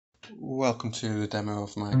Welcome to the demo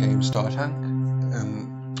of my game Starter Tank.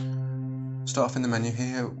 Start off in the menu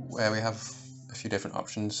here where we have a few different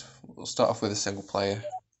options. We'll start off with a single player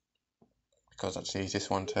because that's the easiest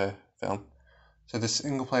one to film. So the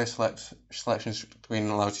single player selection screen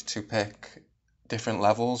allows you to pick different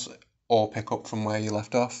levels or pick up from where you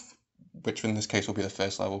left off, which in this case will be the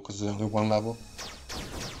first level because there's only one level.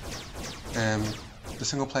 The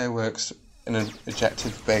single player works in an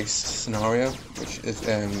objective-based scenario, which is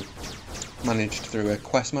managed through a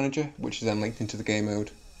quest manager, which is then linked into the game mode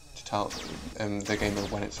to tell the game mode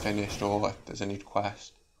when it's finished or if there's a new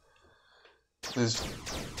quest. There's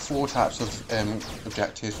four types of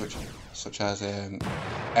objectives, such as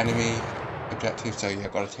enemy objectives, so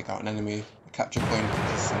you've got to take out an enemy, a capture point,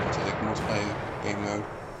 which is similar to the multiplayer game mode,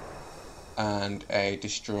 and a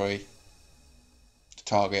destroy the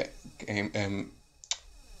target game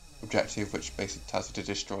objective, which basically tells you to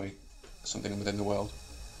destroy something within the world.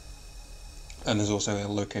 And there's also a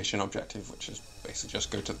location objective, which is basically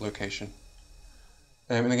just go to the location.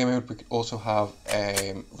 In the game mode, we also have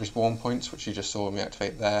respawn points, which you just saw me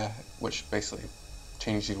activate there, which basically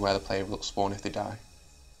changes where the player will spawn if they die.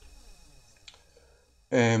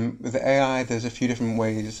 With the AI, there's a few different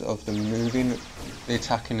ways of them moving. The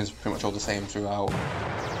attacking is pretty much all the same throughout.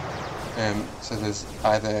 So there's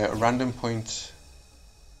either a random point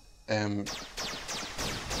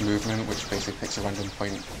movement, which basically picks a random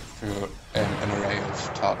point through an array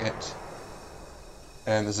of targets.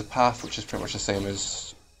 And there's a path, which is pretty much the same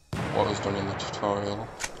as what was done in the tutorial.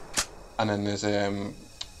 And then there's an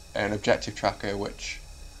objective tracker, which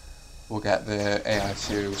will get the AI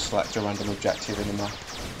to select a random objective in the map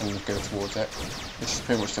and go towards it, which is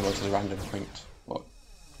pretty much similar to the random point, but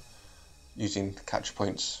using capture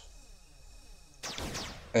points.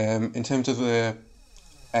 In terms of the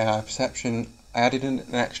AI perception, I added in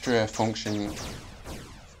an extra function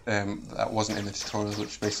that wasn't in the tutorial,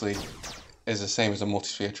 which basically is the same as a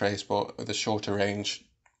multi-sphere trace but with a shorter range,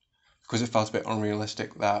 because it felt a bit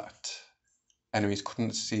unrealistic that enemies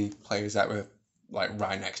couldn't see players that were like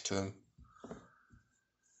right next to them.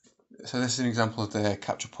 So this is an example of the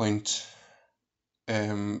capture point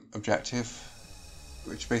objective,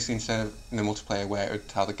 which basically instead of in the multiplayer where it would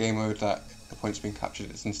tell the game mode that the point's been captured,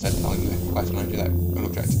 it's instead telling the quest manager that an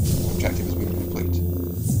objective has been complete.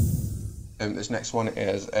 This next one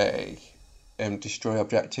is a destroy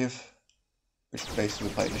objective, which basically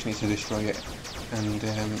the player just needs to destroy it and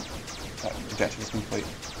that objective is complete.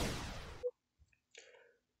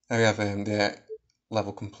 Then we have the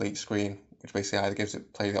level complete screen, which basically either gives the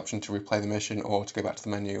player the option to replay the mission or to go back to the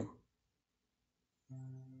menu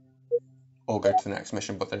or go to the next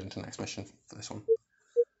mission, but there isn't a next mission for this one.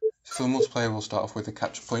 So for the multiplayer, we'll start off with the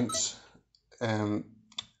capture points. The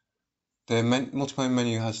multiplayer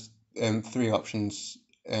menu has three options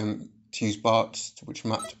to use bots, which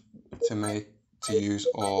map to use,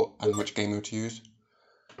 and which game mode to use,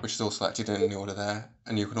 which is all selected in the order there.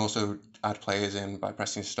 And you can also add players in by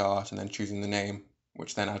pressing start and then choosing the name,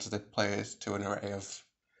 which then adds the players to an array of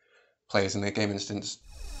players in the game instance.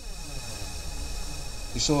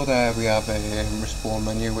 You saw there we have a respawn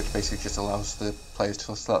menu, which basically just allows the players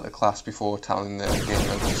to select the class before telling the game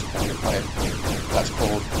mode to spawn the player. That's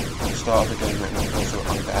called the start of the game and also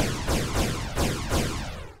on there.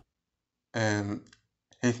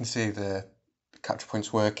 Here you can see the capture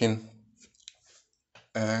points working.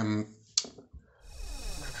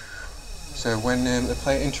 So when the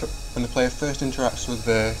player first interacts with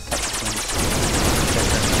the capture points,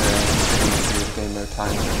 the game mode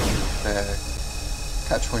timer, the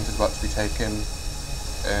capture point is about to be taken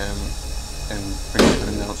and brings up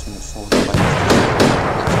an announcement for the players.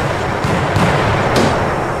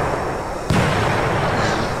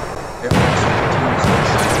 It also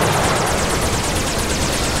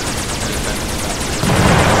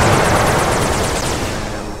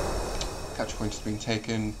capture point has been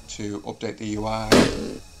taken to update the UI.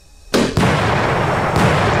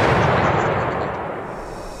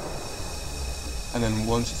 And then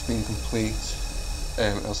once it's been complete,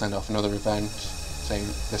 it'll send off another event saying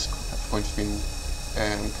this capture point has been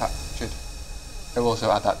captured. It'll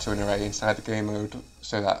also add that to an array inside the game mode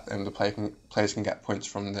so that the players can get points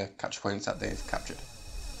from the capture points that they've captured.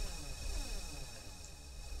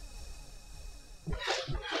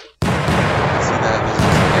 See there, there's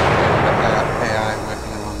AI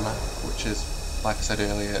working on the map, which is, like I said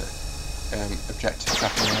earlier, objective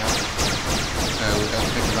tracking AI. So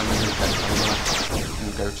it'll pick a random objective on the map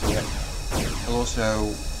and go to it. It'll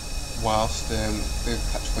also, whilst the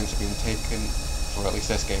capture points are being taken, or at least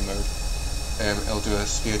this game mode, it'll do a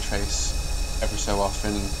sphere trace every so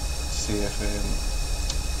often to see if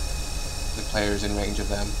the player is in range of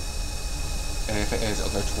them, and if it is,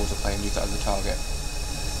 it'll go towards the player and use that as a target.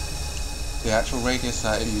 The actual radius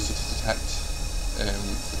that it uses to detect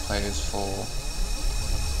the players for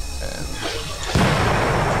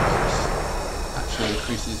actually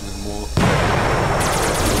increases with more.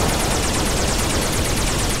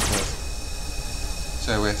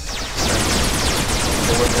 So if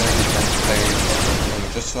they won't really detect players when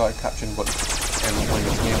they just started capturing, but when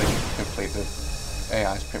it's nearly complete, the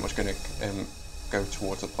AI is pretty much going to go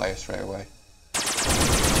towards the player straight away.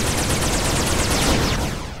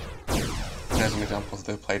 There's an example of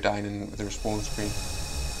the player dying with the respawn screen.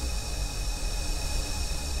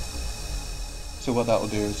 So what that will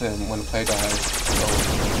do is when the player dies,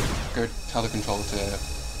 it'll go tell the controller to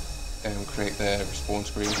create the respawn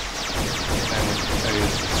screen, and when the player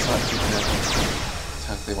is selected the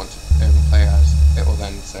tank they want to play as, it will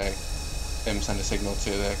then say send a signal to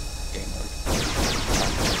the game mode.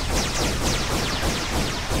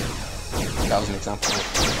 That was an example of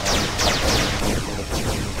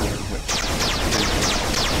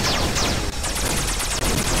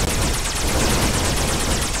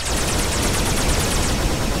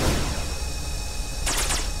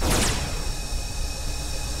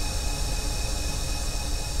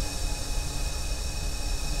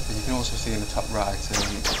you can also see in the top right the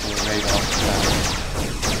radar.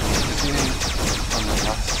 On the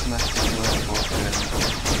last semester's work, but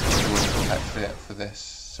it was protected it for this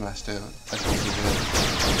semester, as you can see the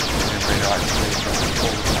radar actually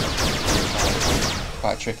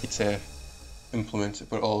quite tricky to implement,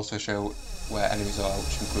 but also show where enemies are,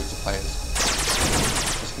 which includes the players,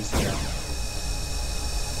 as you can see there.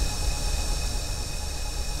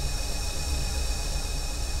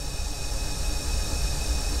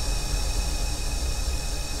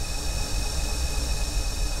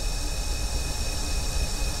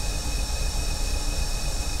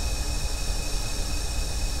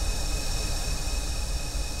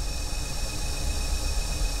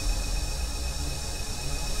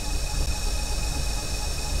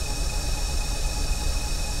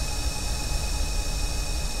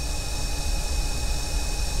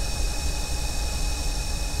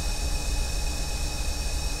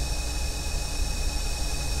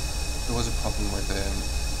 There was a problem with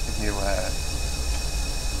here where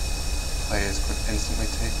players could instantly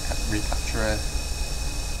recapture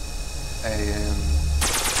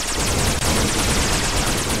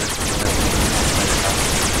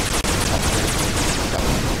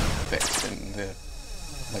fixed in the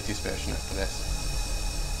latest version after this.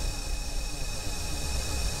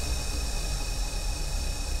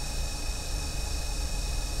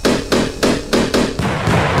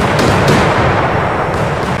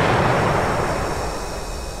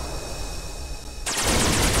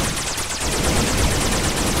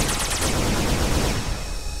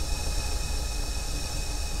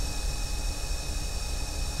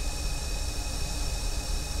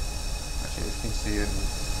 You can see in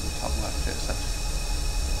the top left it says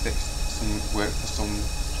fixed some work for some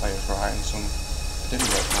players right and some didn't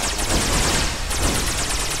work right.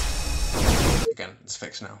 Again, it's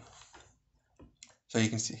fixed now. So you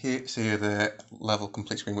can see the level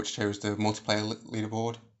complete screen which shows the multiplayer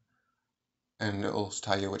leaderboard, and it'll also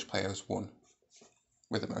tell you which players won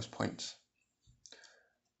with the most points.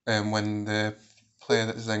 When the player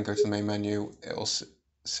that then go to the main menu, it'll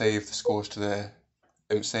save the scores to the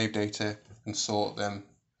save data and sort them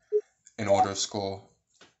in order of score,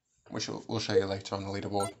 which we'll show you later on the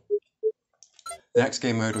leaderboard. The next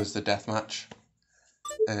game mode was the deathmatch.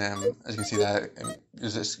 As you can see there, it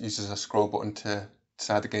uses a scroll button to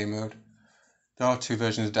decide the game mode. There are two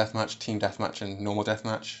versions of deathmatch, team deathmatch and normal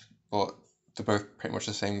deathmatch, but they're both pretty much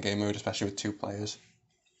the same game mode, especially with 2 players.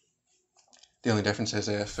 The only difference is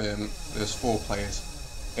if there's 4 players,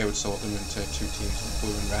 it would sort them into 2 teams,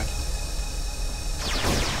 blue and red.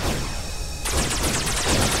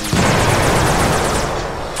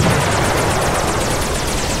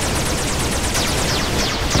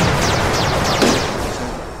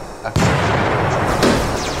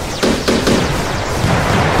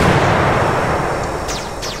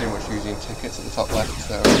 Pretty much using tickets at the top left,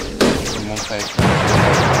 so when one player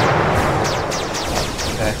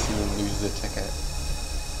their team loses a ticket.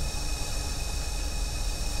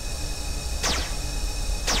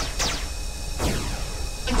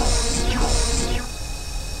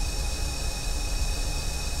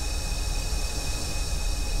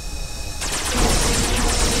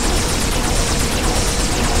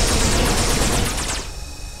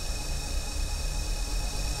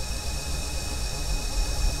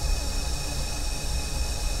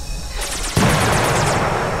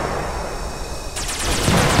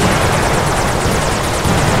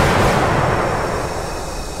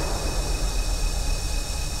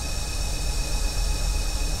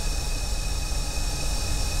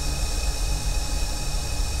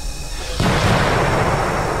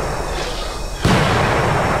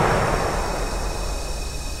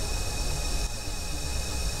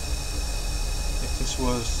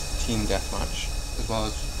 was team deathmatch, as well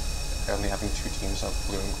as only having two teams of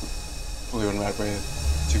blue and red with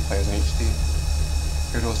 2 players in each team.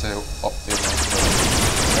 You could also opt in for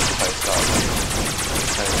the player start with.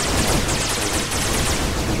 So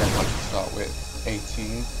team deathmatch would start with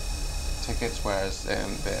 18 tickets, whereas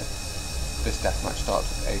this deathmatch starts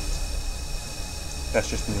with 8. That's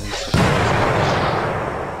just the news.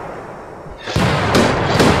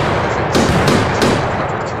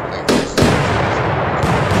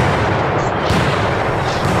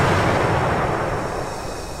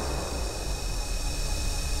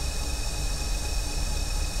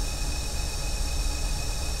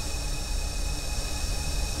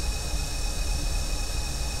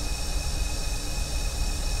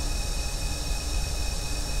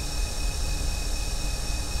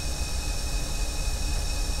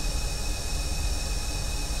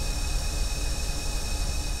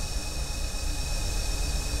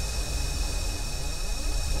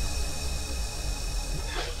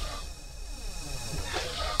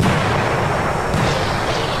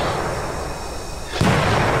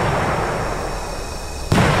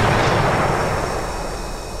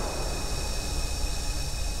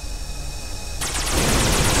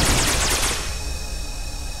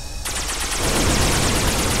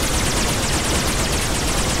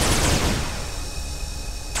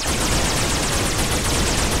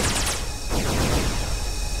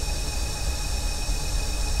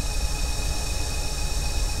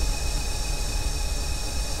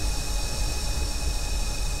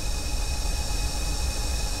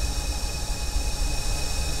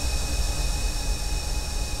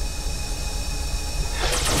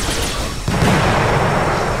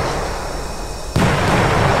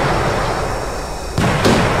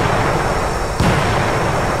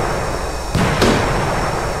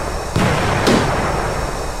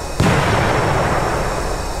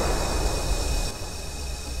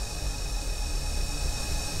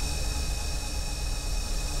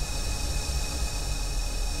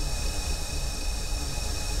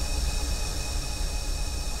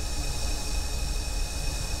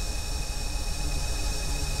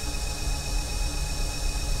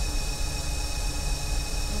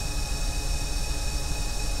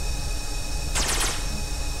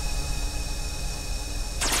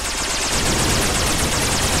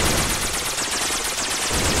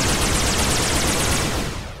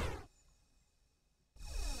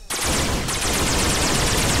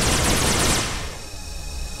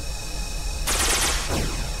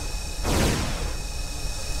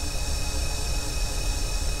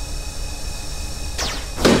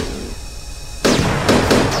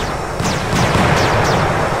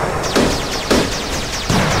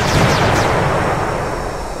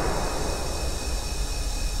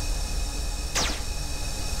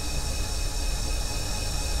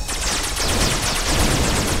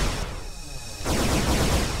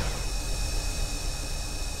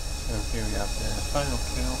 Here we have the final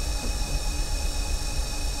kill.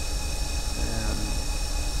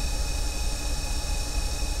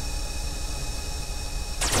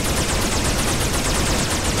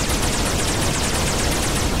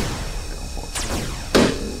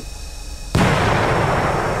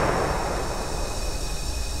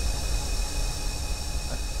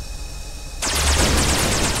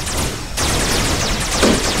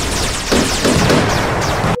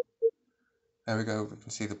 There we go, we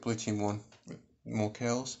can see the blue team won with more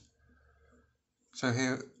kills. So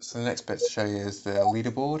the next bit to show you is the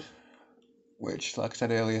leaderboard, which, like I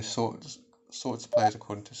said earlier, sorts the players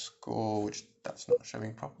according to score, which that's not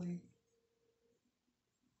showing properly,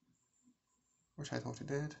 which I thought it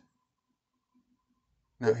did.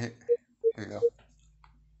 No, here we go.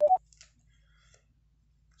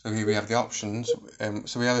 So here we have the options.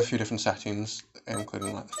 So we have a few different settings,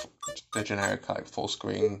 including like the generic like full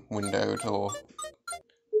screen, windowed, or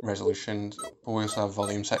resolution. But we also have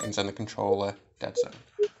volume settings and the controller dead zone.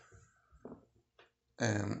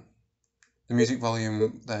 The music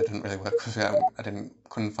volume there didn't really work because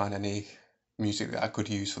couldn't find any music that I could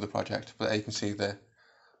use for the project. But you can see the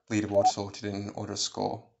leaderboard sorted in order of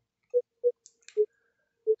score.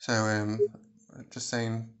 So just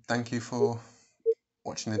saying thank you for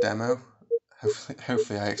watching the demo.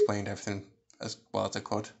 Hopefully I explained everything as well as I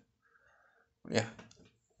could. But yeah,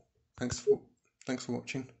 thanks for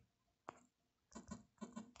watching.